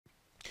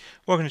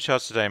Welcome to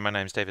Charts Today. My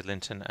name is David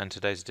Linton, and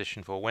today's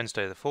edition for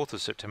Wednesday, the 4th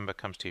of September,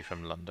 comes to you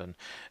from London.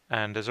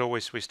 And as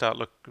always, we start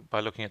by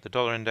looking at the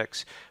dollar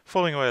index,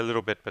 falling away a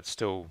little bit, but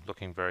still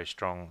looking very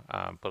strong,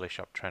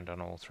 bullish uptrend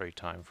on all three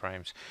time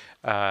frames.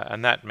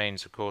 And that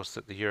means, of course,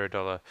 that the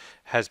Eurodollar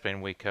has been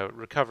weaker,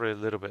 recovered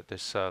a little bit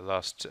this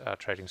last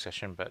trading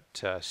session,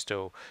 but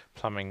still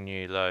plumbing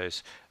new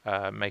lows,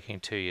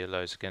 making 2-year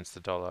lows against the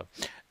dollar.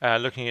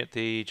 Looking at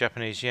the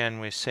Japanese yen,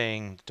 we're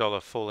seeing the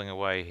dollar falling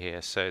away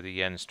here, so the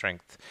yen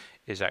strength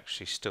is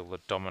actually still the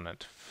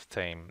dominant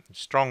theme.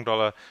 Strong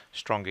dollar,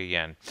 stronger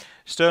yen.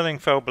 Sterling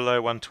fell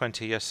below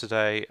 120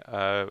 yesterday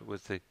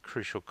with the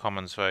crucial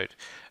Commons vote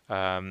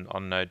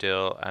on no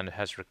deal, and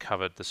has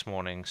recovered this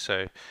morning,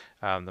 so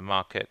the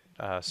market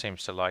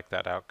seems to like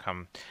that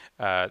outcome.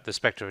 The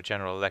spectre of a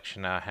general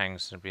election now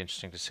hangs, and it'll be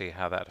interesting to see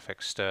how that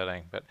affects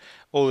sterling, but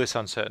all this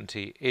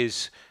uncertainty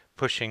is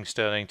pushing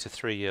sterling to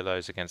 3-year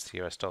lows against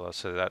the US dollar,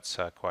 so that's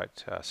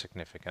quite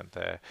significant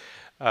there.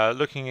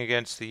 Looking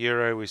against the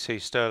euro, we see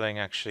sterling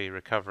actually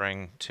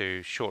recovering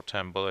to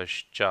short-term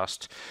bullish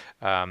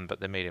but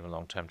the medium and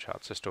long-term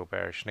charts are still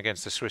bearish. And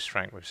against the Swiss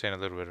franc, we've seen a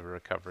little bit of a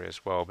recovery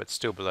as well, but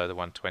still below the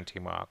 120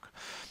 mark.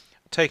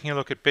 Taking a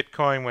look at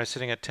Bitcoin, we're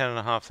sitting at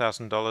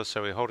 $10,500,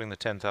 so we're holding the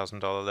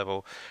 $10,000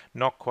 level.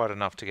 Not quite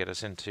enough to get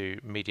us into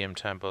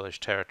medium-term bullish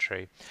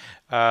territory.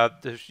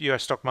 The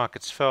US stock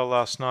markets fell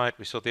last night.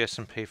 We saw the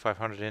S&P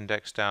 500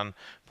 index down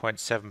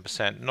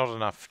 0.7%. Not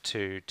enough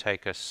to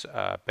take us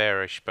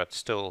bearish, but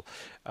still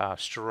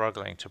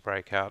struggling to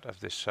break out of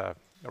this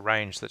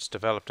range that's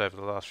developed over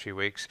the last few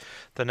weeks.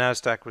 The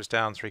Nasdaq was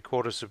down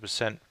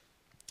 0.75%.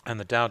 And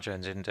the Dow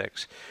Jones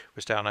index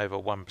was down over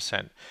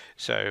 1%,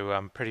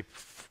 so pretty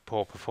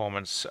poor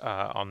performance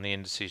on the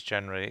indices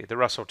generally. The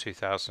Russell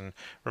 2000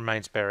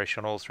 remains bearish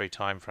on all three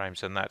time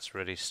frames, and that's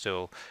really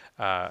still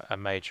a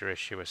major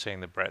issue. We're seeing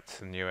the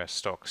breadth in US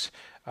stocks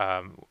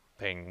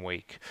being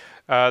weak.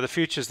 The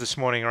futures this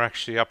morning are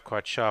actually up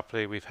quite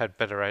sharply. We've had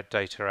better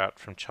data out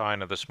from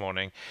China this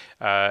morning,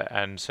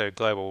 and so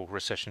global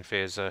recession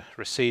fears are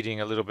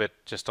receding a little bit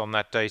just on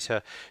that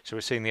data. So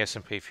we're seeing the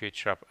S&P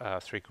future up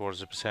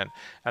 0.75%,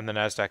 and the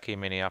Nasdaq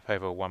E-mini up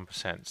over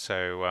 1%.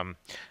 So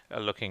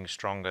looking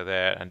stronger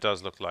there, and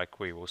does look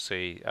like we will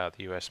see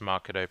the US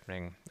market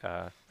opening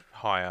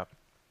higher.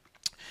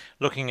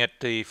 Looking at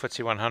the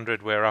Footsie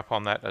 100, we're up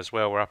on that as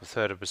well. We're up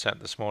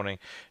 1/3% this morning,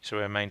 so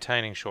we're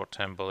maintaining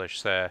short-term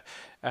bullish there.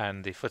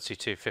 And the Footsie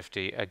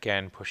 250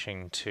 again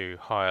pushing to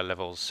higher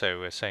levels, so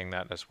we're seeing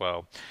that as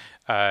well.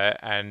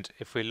 And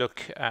if we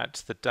look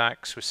at the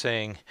DAX, we're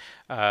seeing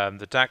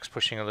the DAX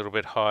pushing a little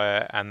bit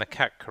higher, and the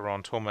CAC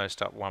Current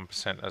almost up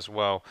 1% as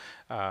well,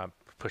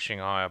 pushing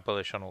higher,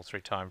 bullish on all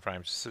three time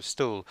frames. So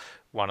still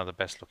one of the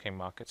best-looking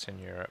markets in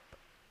Europe.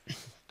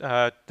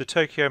 The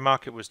Tokyo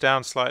market was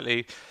down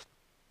slightly.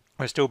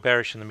 We're still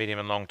bearish in the medium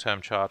and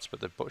long-term charts, but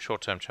the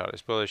short-term chart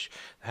is bullish.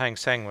 The Hang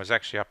Seng was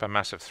actually up a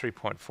massive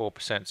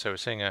 3.4%, so we're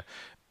seeing a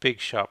big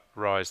sharp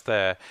rise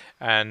there,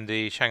 and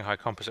the Shanghai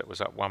Composite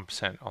was up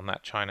 1% on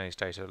that Chinese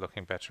data,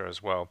 looking better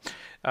as well.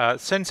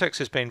 Sensex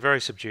has been very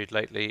subdued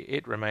lately.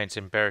 It remains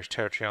in bearish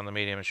territory on the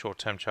medium and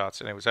short-term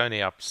charts, and it was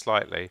only up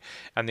slightly,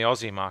 and the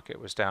Aussie market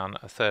was down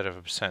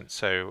 1/3%,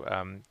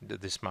 so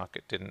this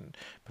market didn't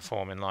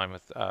perform in line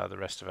with the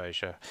rest of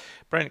Asia.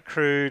 Brent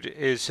crude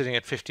is sitting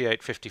at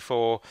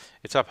 58.54.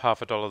 It's up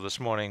 $0.50 this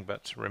morning,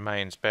 but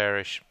remains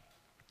bearish.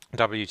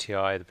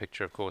 WTI, the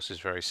picture of course is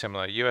very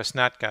similar. US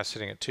nat gas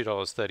sitting at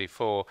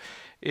 $2.34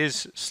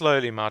 is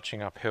slowly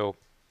marching uphill,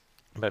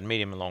 but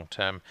medium and long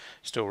term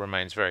still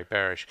remains very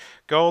bearish.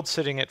 Gold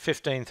sitting at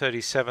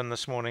 15.37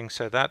 this morning,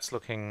 so that's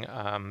looking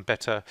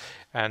better,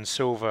 and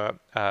silver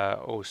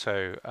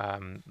also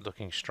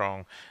looking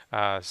strong,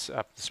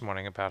 up this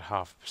morning about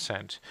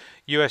 0.5%.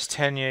 US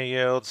 10-year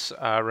yields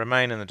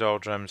remain in the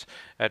doldrums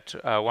at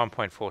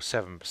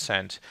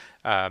 1.47%,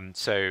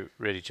 so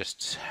really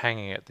just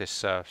hanging at this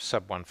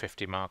sub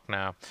 150 mark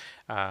now,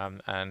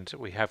 and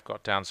we have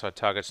got downside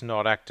targets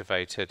not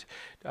activated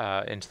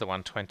into the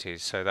 120s,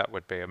 so that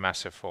would be a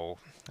massive fall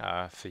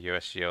for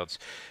US yields.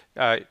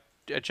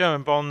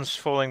 German bonds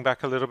falling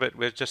back a little bit.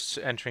 We're just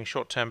entering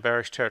short-term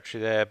bearish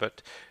territory there,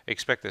 but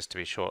expect this to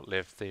be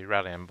short-lived. The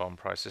rally in bond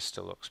prices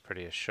still looks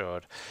pretty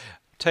assured.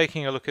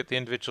 Taking a look at the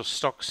individual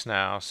stocks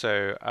now,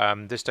 so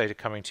this data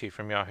coming to you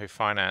from Yahoo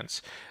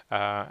Finance,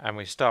 and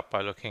we start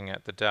by looking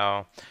at the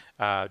Dow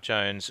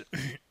Jones.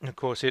 Of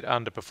course, it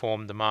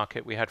underperformed the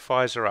market. We had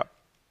Pfizer up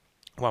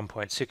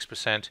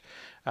 1.6%,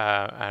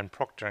 and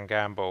Procter &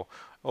 Gamble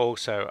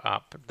also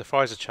up. The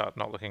Pfizer chart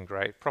not looking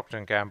great.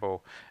 Procter &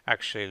 Gamble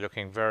actually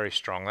looking very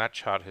strong. That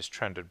chart has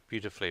trended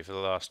beautifully for the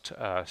last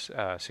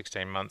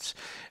 16 months,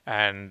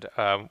 and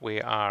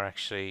we are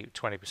actually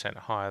 20%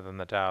 higher than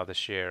the Dow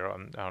this year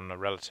on the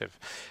relative.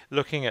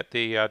 Looking at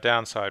the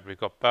downside, we've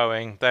got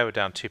Boeing. They were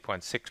down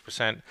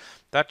 2.6%.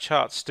 That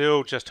chart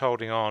still just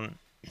holding on,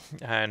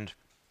 and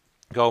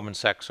Goldman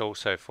Sachs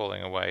also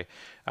falling away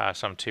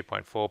some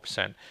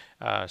 2.4%,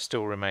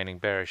 still remaining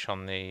bearish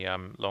on the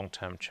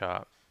long-term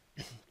chart.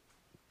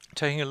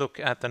 Taking a look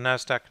at the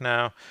Nasdaq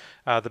now,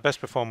 the best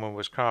performer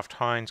was Kraft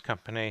Heinz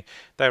Company.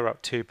 They were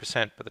up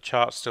 2%, but the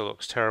chart still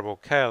looks terrible.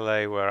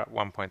 KLA were up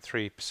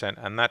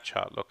 1.3%, and that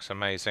chart looks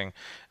amazing.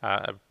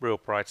 A real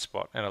bright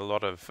spot in a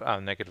lot of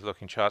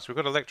negative-looking charts. We've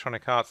got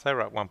Electronic Arts. They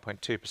were up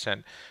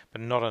 1.2%,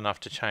 but not enough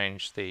to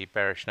change the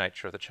bearish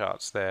nature of the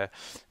charts there.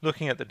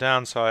 Looking at the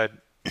downside,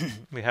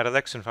 we had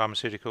Alexion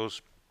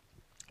Pharmaceuticals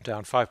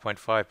down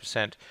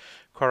 5.5%.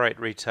 Quarate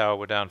Retail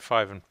were down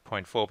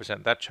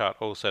 5.4%. That chart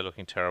also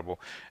looking terrible.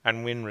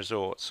 And Wynn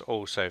Resorts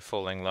also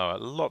falling lower.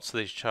 Lots of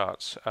these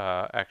charts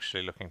are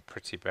actually looking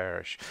pretty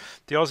bearish.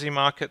 The Aussie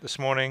market this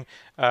morning,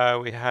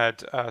 we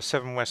had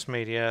 7 West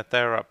Media.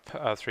 They're up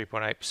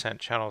 3.8%.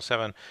 Channel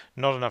 7,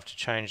 not enough to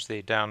change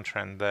the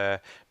downtrend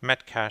there.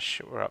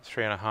 Metcash were up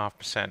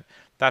 3.5%.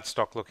 That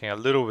stock looking a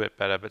little bit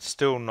better, but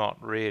still not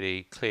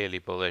really clearly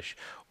bullish.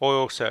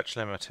 Oil Search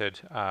Limited,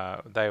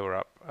 they were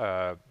up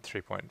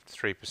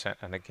 3.3%,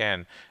 and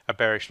again, a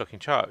bearish looking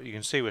chart. You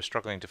can see we're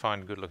struggling to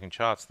find good looking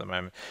charts at the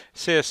moment.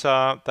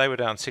 CSR, they were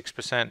down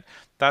 6%.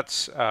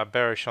 That's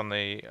bearish on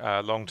the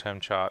long-term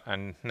chart,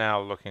 and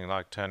now looking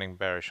like turning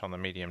bearish on the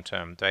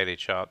medium-term daily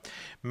chart.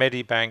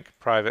 Medibank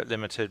Private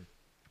Limited,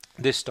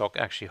 this stock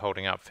actually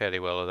holding up fairly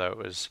well, although it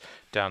was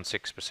down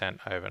 6%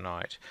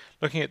 overnight.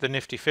 Looking at the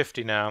Nifty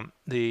 50 now,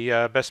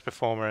 the best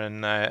performer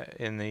in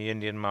the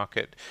Indian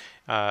market,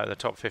 the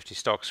top 50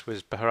 stocks,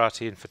 was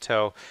Bharati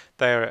Infratel.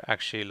 They're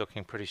actually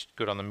looking pretty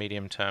good on the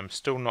medium term,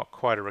 still not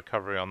quite a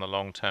recovery on the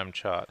long-term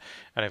chart.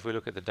 And if we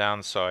look at the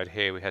downside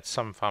here, we had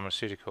some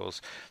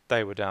pharmaceuticals.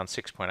 They were down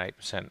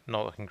 6.8%,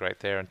 not looking great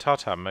there. And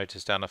Tata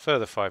Motors down a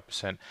further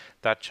 5%.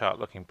 That chart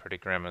looking pretty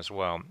grim as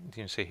well. You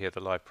can see here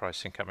the live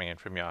pricing coming in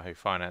from Yahoo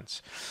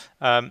Finance.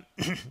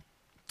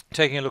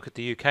 Taking a look at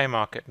the UK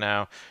market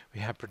now, we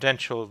have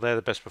Prudential. They're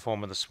the best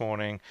performer this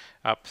morning,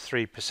 up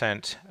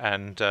 3%,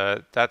 and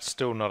that's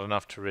still not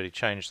enough to really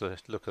change the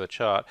look of the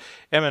chart.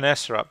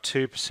 M&S are up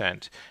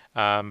 2%,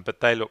 but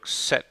they look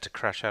set to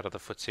crash out of the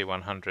Footsie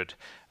 100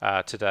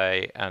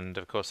 today, and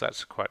of course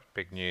that's quite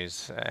big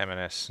news.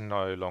 M&S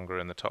no longer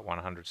in the top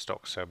 100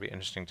 stocks, so it'll be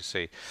interesting to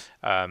see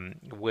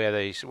where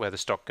the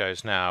stock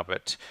goes now,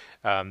 but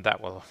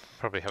that will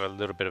probably have a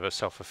little bit of a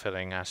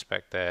self-fulfilling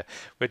aspect there.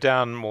 We're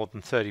down more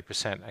than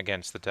 30%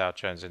 against the Dow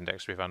Jones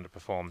Index. We've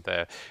underperformed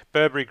there.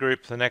 Burberry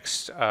Group, the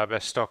next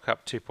best stock,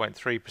 up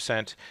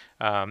 2.3%,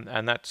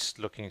 and that's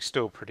looking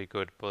still pretty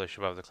good, bullish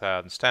above the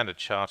cloud. And Standard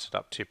Chartered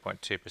up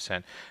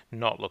 2.2%,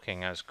 not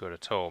looking as good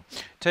at all.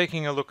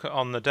 Taking a look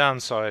on the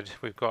downside,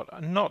 we've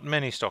got not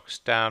many stocks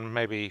down,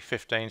 maybe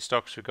 15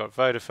 stocks. We've got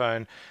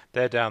Vodafone,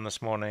 they're down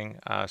this morning,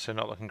 so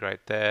not looking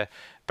great there.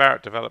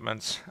 Barrett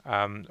Developments,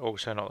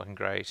 also not looking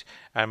great.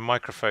 And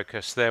Micro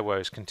Focus, their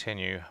woes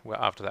continue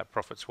after that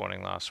profits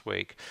warning last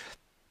week.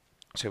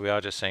 So we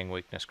are just seeing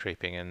weakness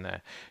creeping in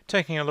there.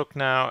 Taking a look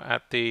now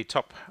at the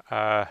top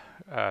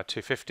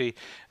 250,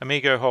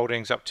 Amigo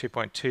Holdings up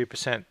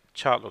 2.2%.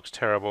 Chart looks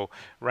terrible.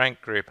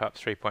 Rank Group up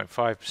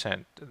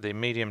 3.5%. The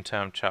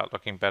medium-term chart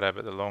looking better,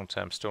 but the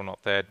long-term still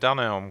not there.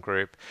 Dunelm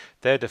Group,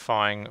 they're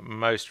defying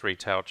most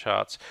retail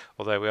charts,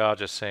 although we are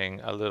just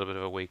seeing a little bit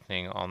of a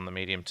weakening on the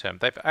medium term.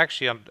 They've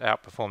actually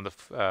outperformed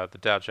the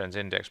Dow Jones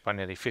Index by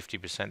nearly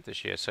 50%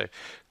 this year, so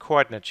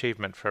quite an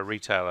achievement for a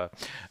retailer.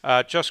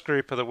 Just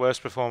Group are the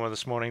worst performer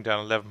this morning,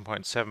 down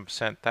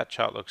 11.7%. That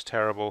chart looks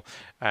terrible.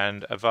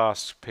 And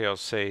Avast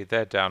PLC,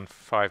 they're down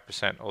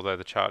 5%, although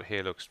the chart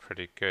here looks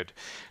pretty good.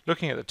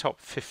 Looking at the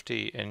top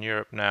 50 in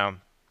Europe now,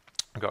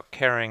 we've got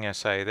Kering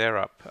SA, they're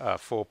up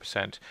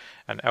 4%,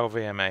 and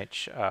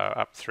LVMH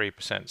up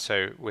 3%.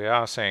 So we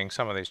are seeing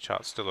some of these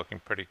charts still looking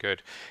pretty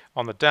good.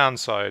 On the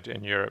downside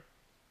in Europe,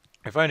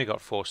 we've only got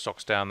 4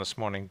 stocks down this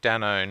morning.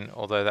 Danone,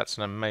 although that's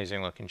an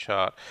amazing looking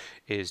chart,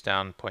 is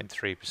down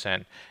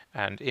 0.3%,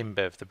 and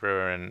InBev, the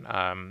brewer in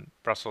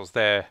Brussels,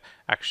 they're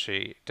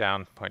actually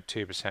down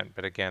 0.2%,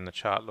 but again the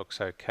chart looks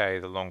okay,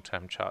 the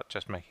long-term chart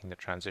just making the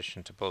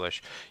transition to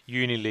bullish.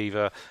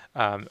 Unilever,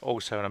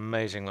 also an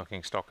amazing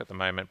looking stock at the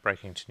moment,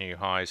 breaking to new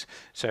highs.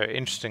 So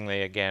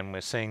interestingly, again,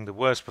 we're seeing the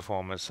worst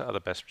performers are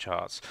the best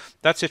charts.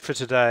 That's it for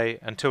today.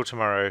 Until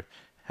tomorrow,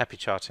 happy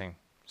charting.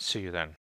 See you then.